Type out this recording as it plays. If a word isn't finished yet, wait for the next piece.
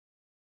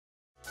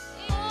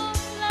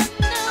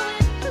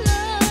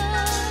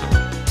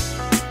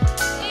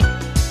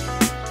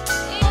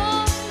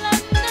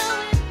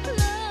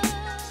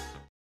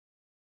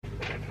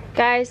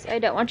Guys, I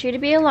don't want you to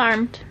be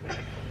alarmed.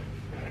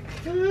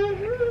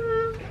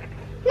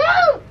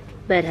 No!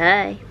 But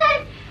hi.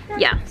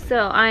 Yeah,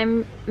 so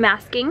I'm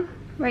masking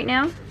right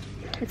now.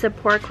 It's a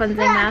pore cleansing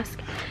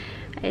mask.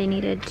 I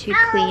needed to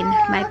clean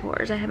my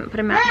pores. I haven't put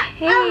them out.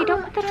 Hey,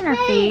 don't put that on her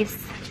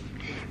face.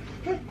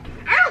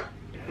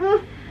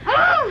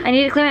 I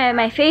need to clean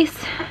my face.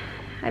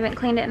 I haven't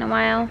cleaned it in a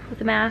while with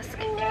the mask.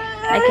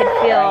 I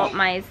could feel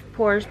my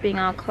pores being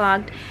all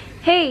clogged.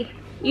 Hey,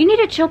 you need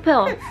a chill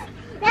pill.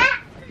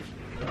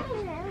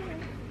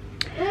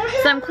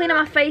 So I'm cleaning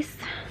my face.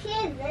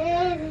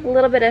 A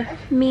little bit of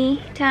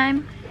me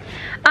time.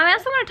 I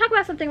also want to talk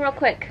about something real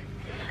quick.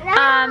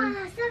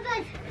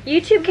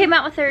 YouTube came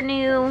out with their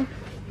new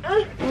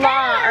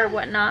law or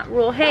whatnot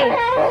rule. Hey,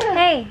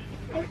 hey.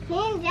 I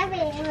can't jump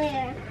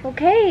anywhere.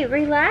 Okay,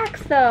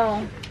 relax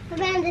though. What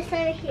about this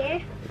over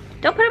here?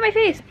 Don't put it on my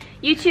face.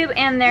 YouTube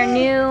and their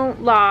new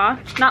law,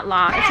 not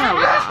law, it's not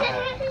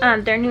a law.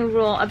 Their new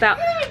rule about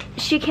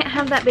she can't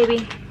have that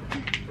baby.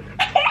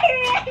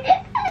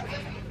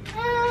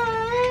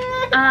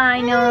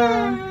 I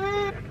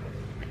know.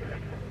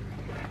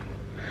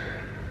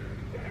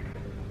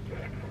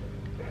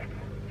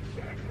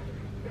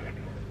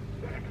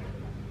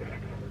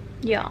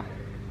 Y'all.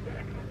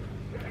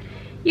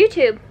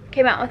 YouTube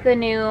came out with a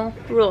new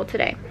rule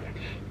today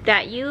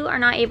that you are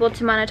not able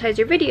to monetize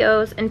your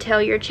videos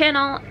until your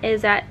channel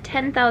is at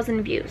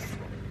 10,000 views.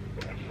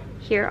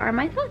 Here are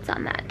my thoughts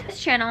on that. This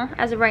channel,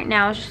 as of right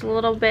now, is just a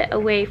little bit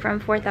away from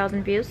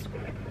 4,000 views.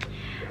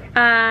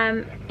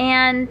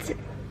 And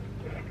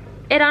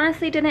it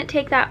honestly didn't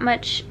take that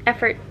much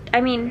effort.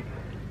 I mean,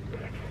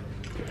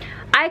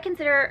 I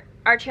consider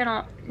our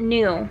channel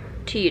new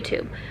to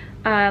YouTube.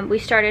 We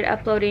started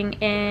uploading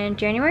in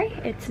January.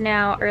 It's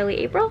now early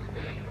April.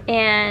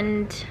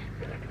 And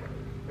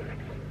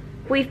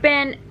we've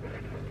been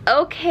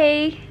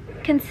okay,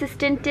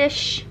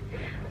 consistent-ish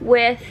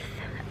with,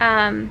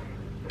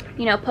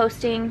 you know,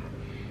 posting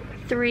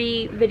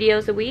 3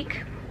 videos a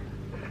week.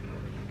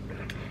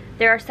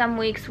 There are some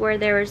weeks where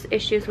there's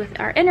issues with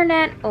our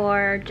internet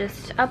or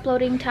just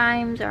uploading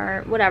times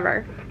or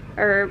whatever,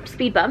 or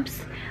speed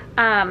bumps.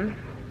 And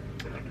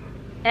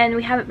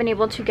we haven't been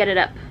able to get it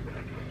up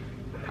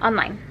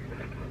online.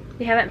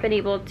 We haven't been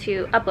able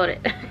to upload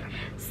it.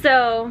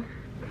 So,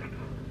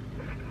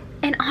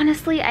 and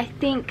honestly, I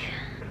think,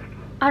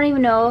 I don't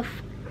even know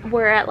if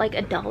we're at like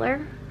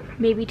 $1,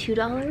 maybe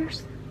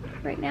 $2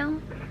 right now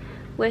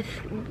with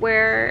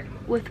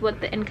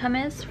what the income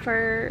is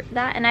for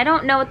that. And I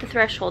don't know what the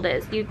threshold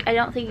is. I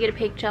don't think you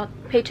get a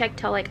paycheck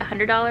till like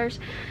 $100.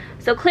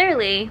 So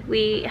clearly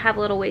we have a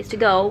little ways to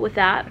go with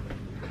that.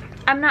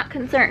 I'm not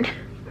concerned.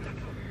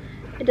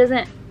 It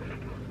doesn't,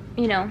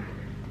 you know,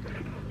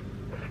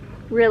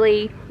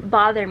 really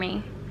bother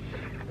me.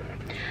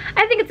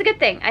 I think it's a good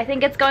thing. I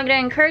think it's going to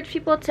encourage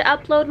people to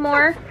upload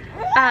more.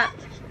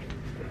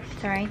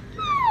 Sorry.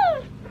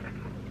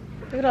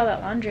 Look at all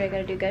that laundry I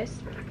gotta do,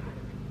 guys.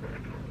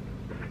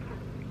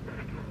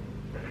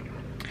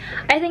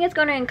 I think it's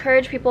going to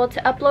encourage people to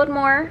upload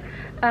more.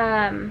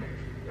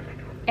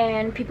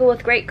 And people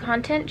with great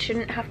content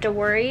shouldn't have to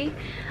worry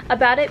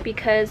about it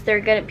because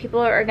people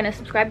are gonna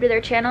subscribe to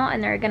their channel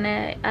and they're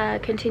gonna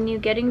continue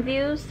getting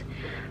views.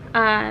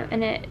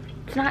 And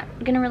it's not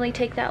gonna really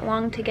take that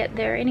long to get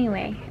there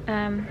anyway.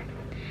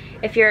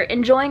 If you're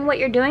enjoying what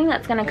you're doing,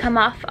 that's gonna come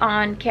off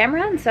on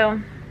camera, and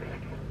so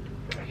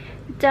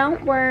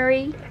don't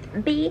worry,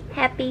 be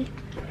happy.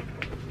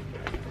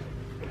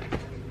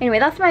 Anyway,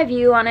 that's my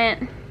view on it.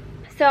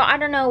 So I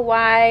don't know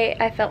why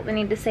I felt the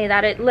need to say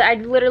that. I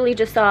literally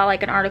just saw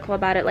like an article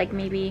about it like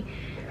maybe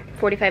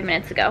 45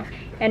 minutes ago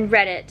and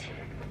read it.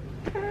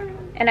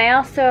 And I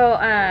also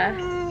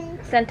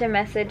sent a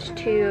message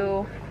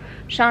to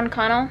Sean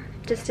Connell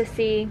just to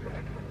see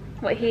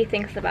what he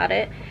thinks about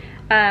it.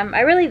 I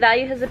really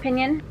value his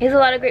opinion. He has a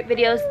lot of great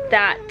videos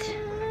that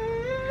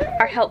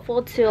are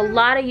helpful to a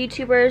lot of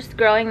YouTubers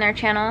growing their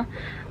channel,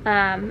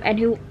 and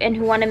who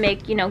want to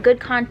make, you know, good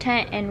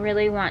content and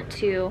really want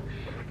to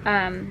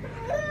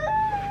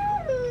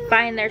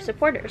find their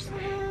supporters.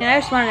 And I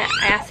just wanted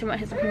to ask him what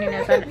his opinion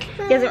is on it.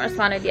 He hasn't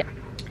responded yet.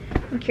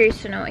 I'm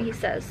curious to know what he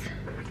says.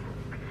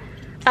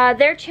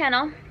 Their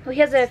channel, well,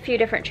 he has a few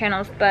different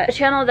channels, but a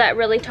channel that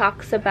really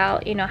talks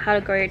about, you know, how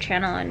to grow your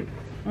channel, and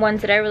ones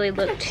that I really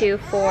look to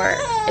for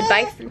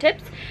advice and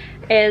tips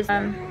is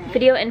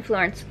video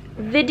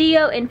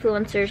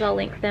influencers. I'll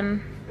link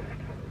them.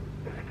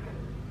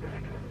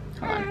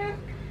 Hold on.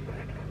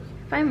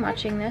 If I'm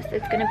watching this,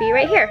 it's gonna be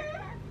right here.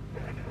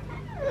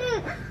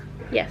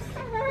 Yes.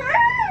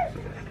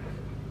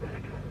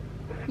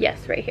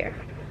 Yes, right here,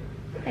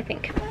 I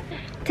think.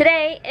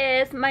 Today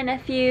is my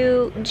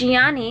nephew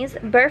Gianni's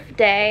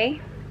birthday.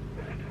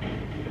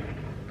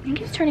 I think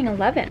he's turning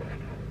 11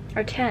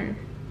 or 10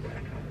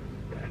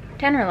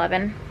 or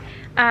 11.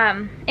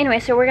 Anyway,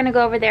 so we're gonna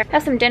go over there,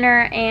 have some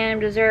dinner and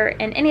dessert,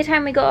 and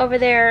anytime we go over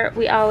there,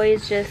 we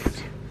always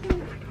just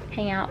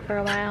hang out for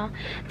a while.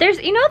 There's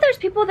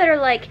people that are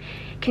like,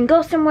 can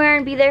go somewhere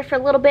and be there for a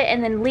little bit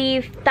and then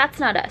leave. That's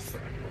not us.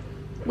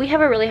 We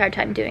have a really hard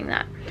time doing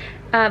that.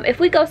 If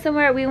we go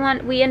somewhere,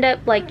 we end up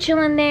like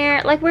chilling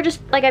there. Like we're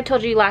just, like I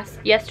told you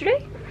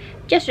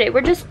yesterday,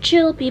 we're just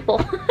chill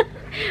people.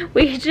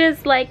 We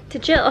just like to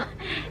chill.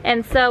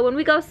 And so when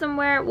we go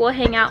somewhere, we'll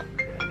hang out.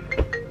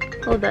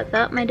 Hold that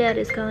thought, my dad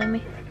is calling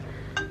me.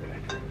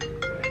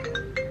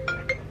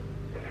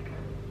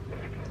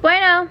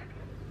 Bueno.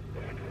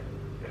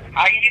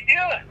 How you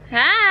doing?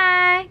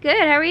 Hi, good,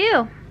 how are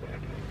you?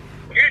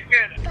 Good.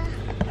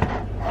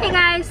 Hey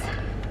guys.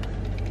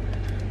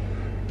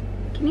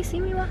 Can you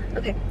see me well?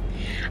 Okay.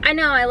 I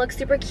know I look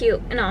super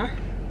cute and all,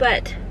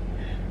 but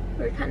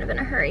we're kind of in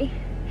a hurry.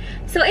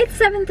 So it's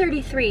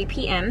 7:33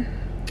 p.m.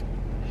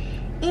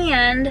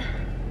 and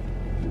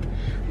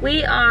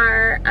we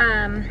are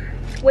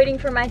waiting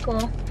for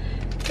Michael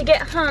to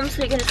get home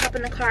so he can just hop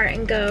in the car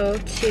and go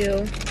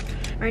to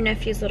our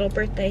nephew's little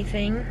birthday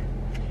thing.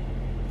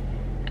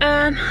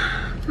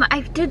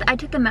 I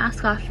took the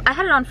mask off. I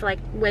had it on for like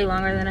way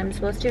longer than I'm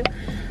supposed to,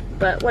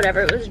 but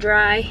whatever, it was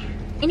dry.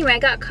 Anyway, I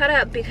got caught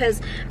up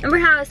because remember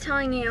how I was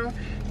telling you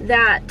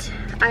that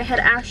I had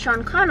asked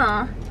Sean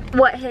Connell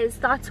what his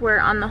thoughts were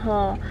on the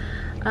whole,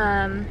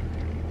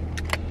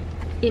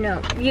 you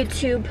know,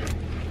 YouTube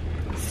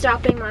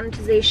stopping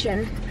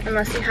monetization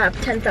unless you have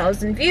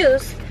 10,000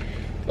 views,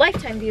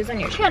 lifetime views on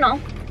your channel.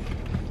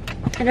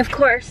 And of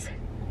course,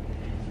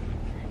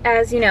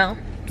 as you know,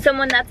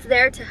 someone that's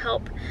there to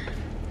help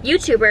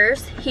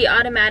YouTubers, he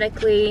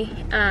automatically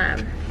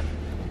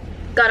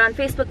got on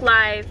Facebook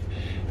Live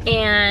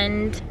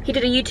and he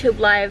did a YouTube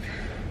live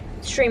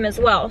stream as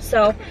well.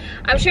 So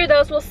I'm sure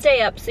those will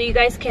stay up so you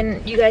guys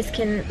can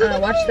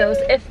watch those.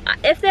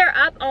 If they're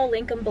up, I'll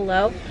link them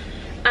below.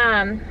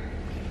 I'm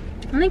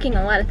linking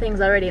a lot of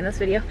things already in this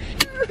video.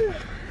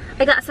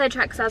 I got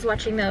sidetracked because I was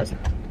watching those.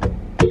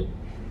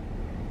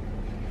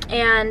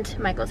 And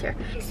Michael's here.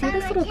 See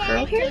this little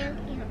curl here?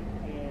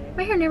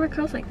 My hair never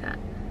curls like that.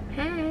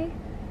 Hey.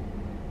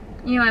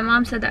 You know, my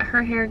mom said that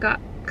her hair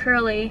got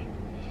curly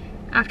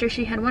after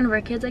she had one of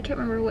our kids. I can't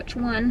remember which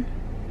one.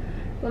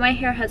 But my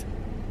hair has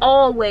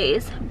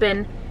always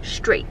been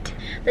straight.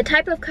 The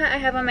type of cut I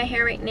have on my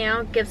hair right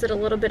now gives it a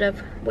little bit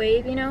of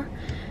wave, you know.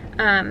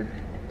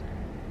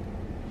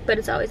 But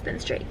it's always been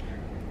straight.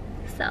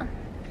 So,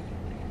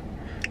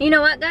 you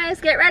know what, guys?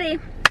 Get ready.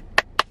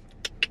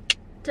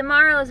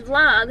 Tomorrow's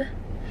vlog,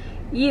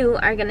 you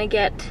are gonna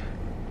get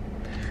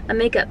a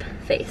makeup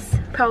face.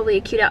 Probably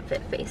a cute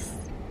outfit face.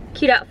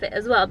 Cute outfit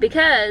as well,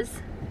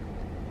 because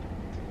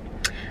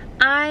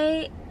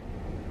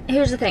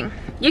here's the thing.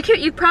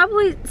 You've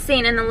probably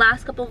seen in the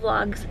last couple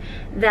vlogs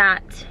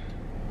that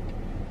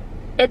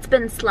it's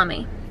been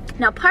slummy.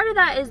 Now part of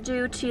that is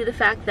due to the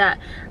fact that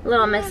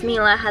little Miss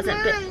Mila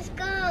hasn't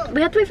been,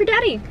 we have to wait for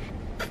Daddy.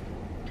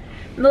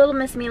 Little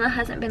Miss Mila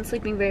hasn't been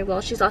sleeping very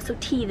well. She's also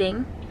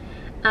teething.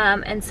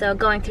 And so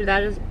going through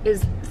that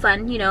is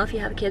fun. You know, if you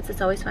have kids,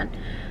 it's always fun.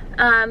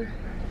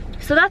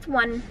 So that's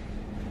one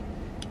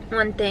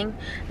thing.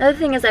 Another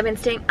thing is I've been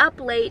staying up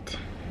late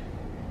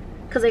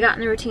because I got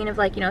in the routine of,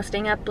 like, you know,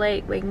 staying up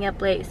late, waking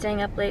up late,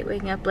 staying up late,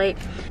 waking up late.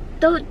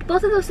 Both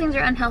of those things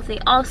are unhealthy.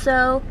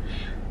 Also,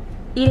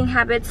 eating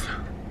habits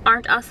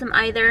aren't awesome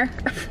either,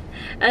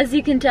 as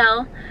you can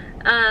tell,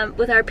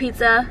 with our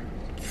pizza,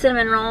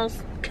 cinnamon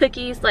rolls,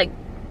 cookies, like,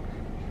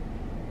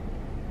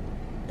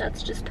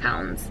 that's just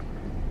pounds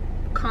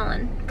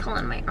calling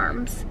my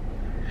arms.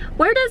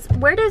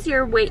 Where does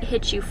your weight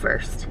hit you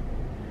first?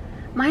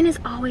 Mine is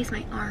always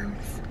my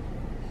arms.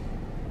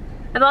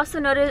 I've also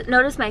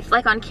noticed my,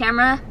 like on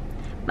camera,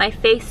 my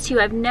face too.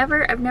 I've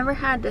never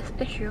had this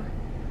issue.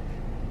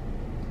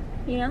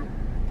 You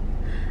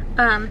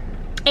know?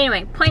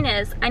 Anyway, point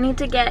is, I need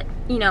to get,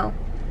 you know,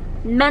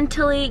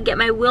 mentally get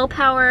my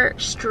willpower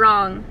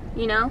strong,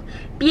 you know?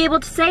 Be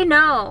able to say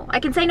no. I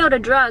can say no to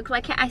drugs.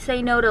 Why can't I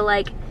say no to,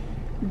 like,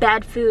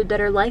 bad food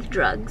that are like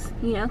drugs,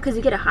 you know? Because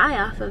you get a high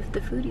off of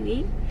the food you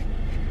eat.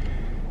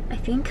 I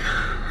think.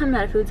 I'm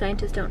not a food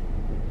scientist,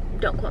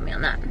 don't quote me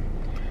on that.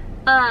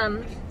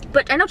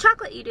 But I know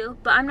chocolate you do,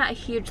 but I'm not a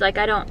huge, like,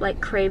 I don't, like,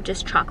 crave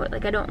just chocolate.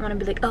 Like, I don't want to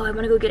be like, oh, I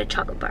want to go get a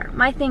chocolate bar.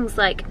 My thing's,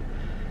 like,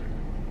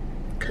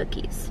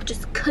 cookies.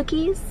 Just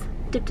cookies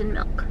dipped in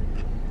milk.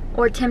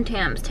 Or Tim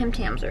Tams. Tim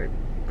Tams are...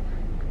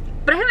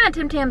 But I haven't had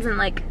Tim Tams in,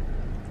 like,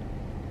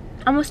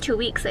 almost 2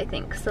 weeks, I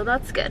think. So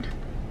that's good.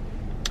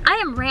 I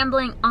am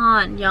rambling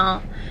on,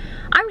 y'all.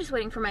 I'm just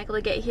waiting for Michael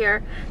to get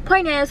here.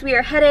 Point is, we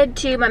are headed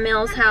to my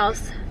Mills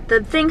house.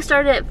 The thing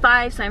started at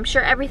 5, so I'm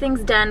sure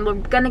everything's done. We're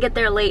gonna get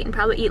there late and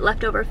probably eat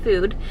leftover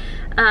food,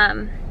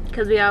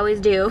 because we always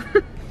do.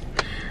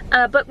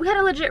 But we had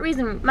a legit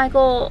reason.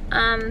 Michael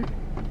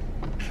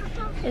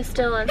is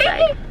still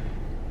inside.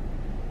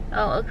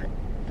 Oh,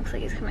 looks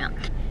like he's coming out.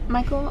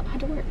 Michael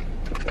had to work.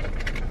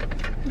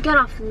 He got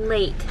off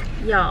late,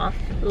 y'all.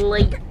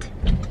 Late.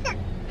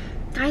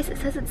 Guys, it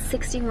says it's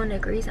 61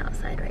 degrees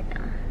outside right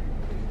now.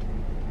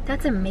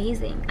 That's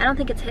amazing. I don't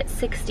think it's hit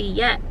 60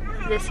 yet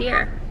this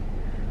year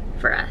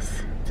for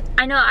us.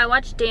 I know I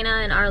watched Dana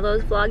and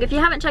Arlo's vlog. If you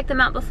haven't checked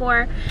them out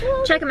before,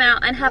 check them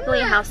out.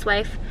 Unhappily a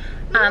Housewife.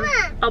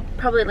 I'll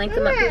probably link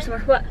them up here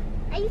somewhere. What?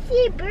 I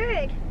see a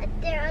bird up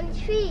there on the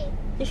tree.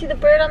 You see the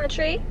bird on the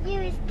tree? Yeah,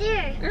 it's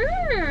there.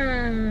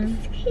 Mmm.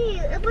 It's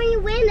cute. Open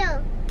your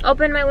window.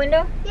 Open my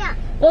window? Yeah.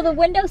 Well, the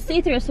window's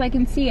see-through so I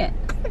can see it.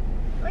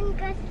 When you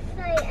guys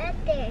saw it up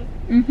there.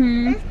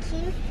 Mm-hmm. That's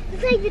cute.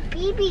 It's like the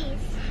babies.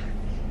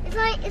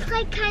 It's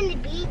like kind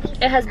of babies.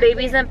 It has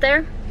babies up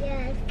there?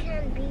 Yeah, it's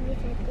kind of babies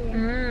up there.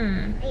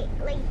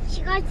 Mmm. Like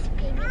she got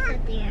babies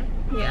up there.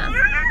 Yeah.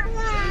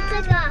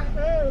 It's like a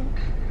home.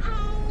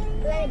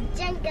 Like a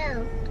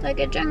jungle. Like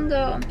a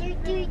jungle. Do,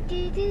 do,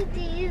 do, do,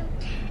 do.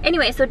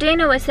 Anyway, so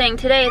Dana was saying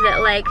today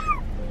that, like,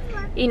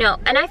 you know,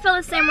 and I feel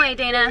the same way,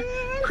 Dana.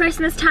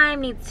 Christmas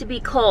time needs to be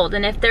cold,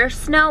 and if there's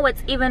snow,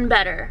 it's even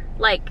better.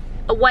 Like,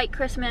 a white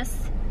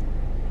Christmas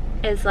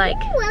is like...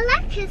 Ooh, I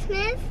like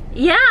Christmas.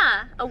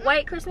 Yeah! A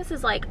white Christmas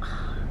is like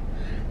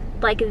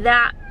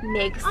that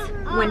makes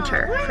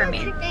winter for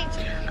me.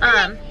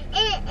 I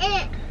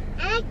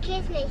like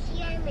Christmas.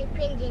 Here are my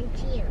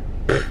presents too.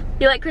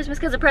 You like Christmas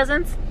because of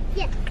presents?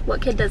 Yeah.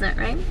 What kid doesn't,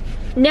 right?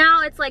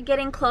 Now it's like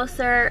getting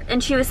closer,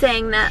 and she was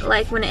saying that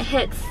like when it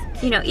hits,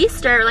 you know,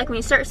 Easter, like when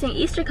you start seeing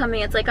Easter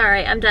coming, it's like, all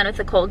right, I'm done with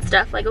the cold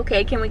stuff. Like,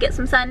 okay, can we get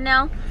some sun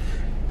now?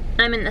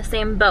 I'm in the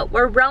same boat.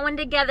 We're rowing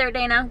together,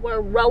 Dana.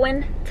 We're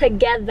rowing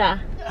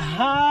together.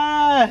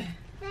 Hi.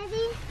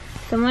 Daddy.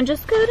 Someone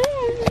just got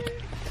in.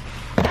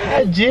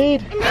 Hi,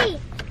 Jade. And hey,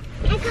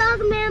 I saw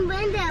the man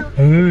window.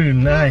 Ooh,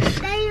 nice.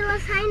 Daddy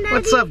was hiding. Daddy.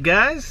 What's up,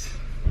 guys?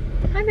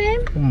 Hi,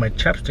 babe. Oh, my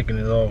chapstick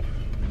is all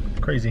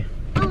crazy.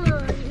 Oh,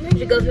 Did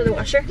you go through the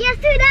washer? yes,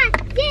 do that.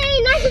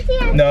 Yay, nice to see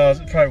you. No, it's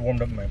probably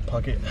warmed up in my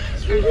pocket.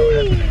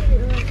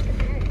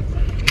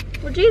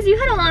 Well, geez, you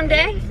had a long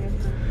day.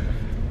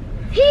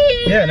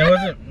 Yeah, and it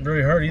wasn't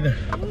very hard either.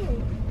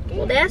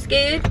 Well, that's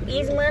good.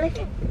 Easy money.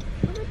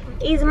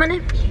 Easy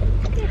money.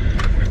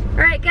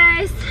 Alright,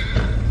 guys.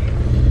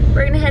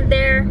 We're gonna head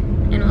there,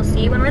 and we'll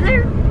see you when we're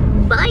there.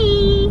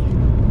 Bye!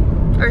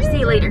 Or see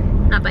you later.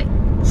 Not bye.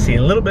 See you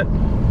in a little bit.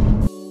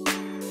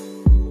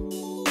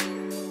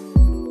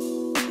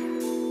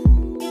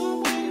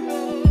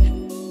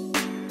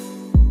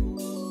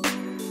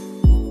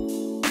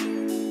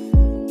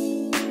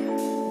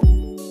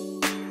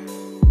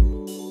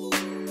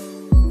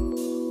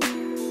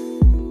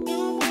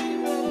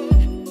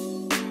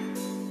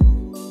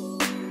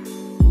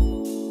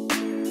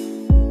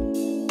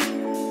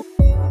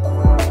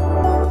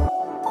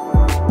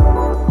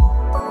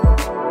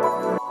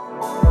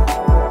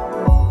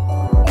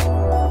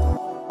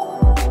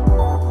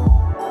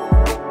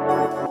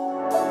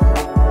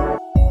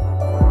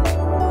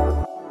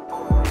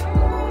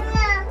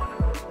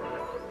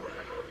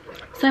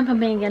 So I'm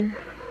pumping again,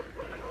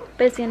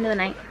 but it's the end of the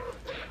night,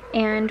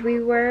 and we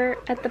were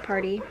at the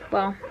party.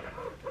 Well,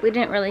 we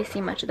didn't really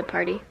see much of the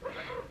party.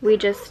 We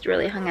just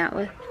really hung out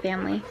with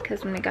family,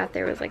 because when we got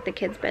there it was like the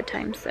kids'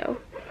 bedtime, so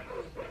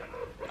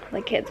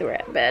the kids were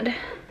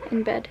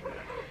in bed.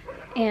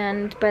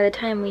 And by the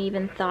time we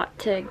even thought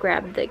to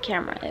grab the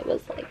camera, it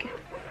was like,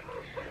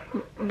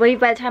 by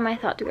the time I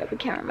thought to grab the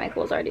camera,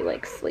 Michael was already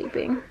like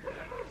sleeping,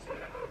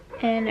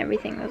 and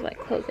everything was like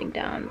closing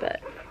down, but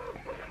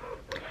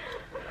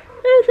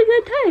it was a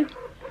good time.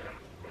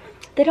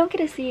 They don't get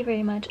to see you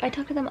very much. I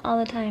talk to them all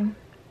the time.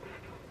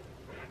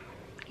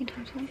 You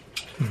talk to them?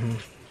 Mm-hmm.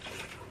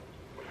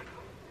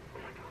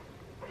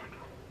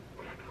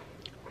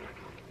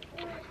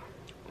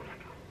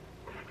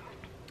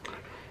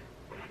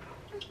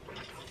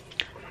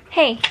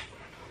 Hey.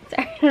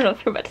 Sorry, I don't know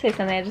if you're about to say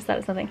something. I just thought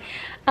of something.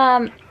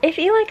 If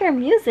you like our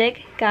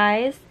music,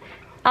 guys,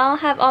 I'll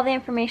have all the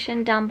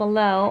information down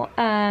below.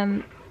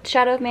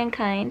 Shadow of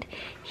Mankind.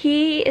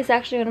 He is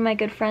actually one of my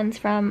good friends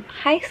from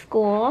high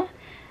school.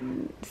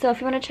 So if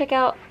you want to check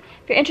out,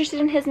 if you're interested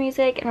in his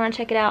music and want to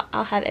check it out,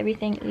 I'll have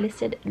everything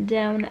listed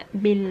down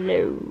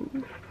below.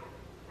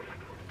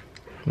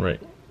 Right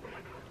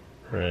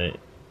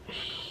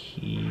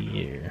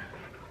here.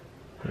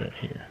 Right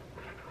here.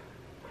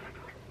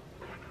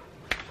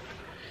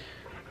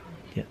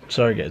 Yeah,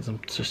 sorry guys,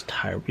 I'm just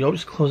tired. We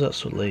always close out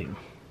so late.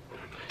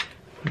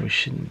 We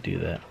shouldn't do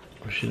that.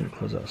 We shouldn't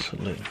close out so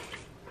late.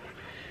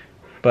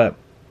 But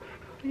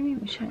what do you mean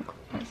we shouldn't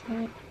close so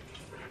late?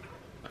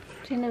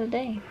 It's the end of the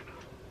day.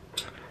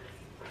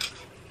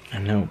 I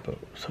know, but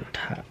we're so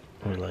tired.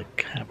 We're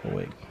like half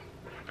awake.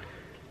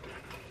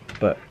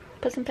 But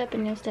put some pep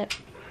in your step.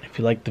 If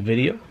you liked the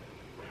video,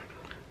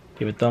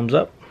 give it a thumbs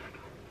up.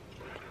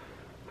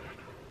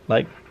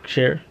 Like,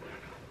 share,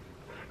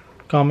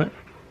 comment,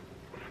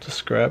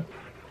 subscribe,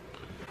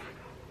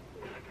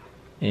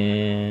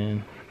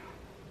 and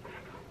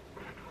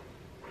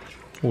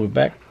we'll be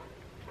back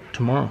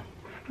tomorrow.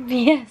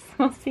 Yes,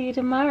 we'll see you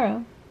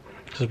tomorrow.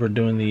 Because we're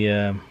doing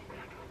the,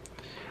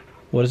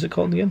 what is it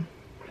called again?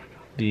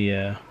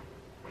 The,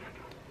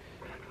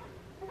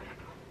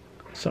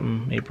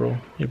 something, April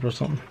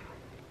something.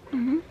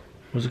 Mm-hmm.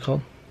 What's it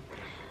called?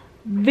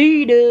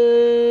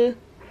 Veda.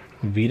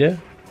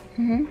 Veda?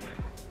 Mm-hmm.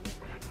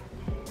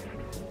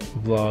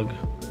 Vlog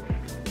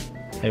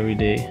every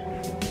day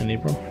in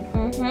April.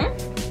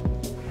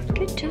 Mm-hmm.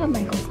 Good job,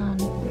 Michael-san.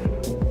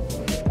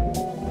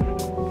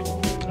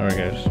 Alright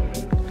guys,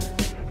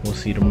 we'll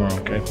see you tomorrow,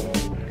 okay?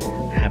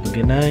 Have Have a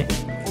good night.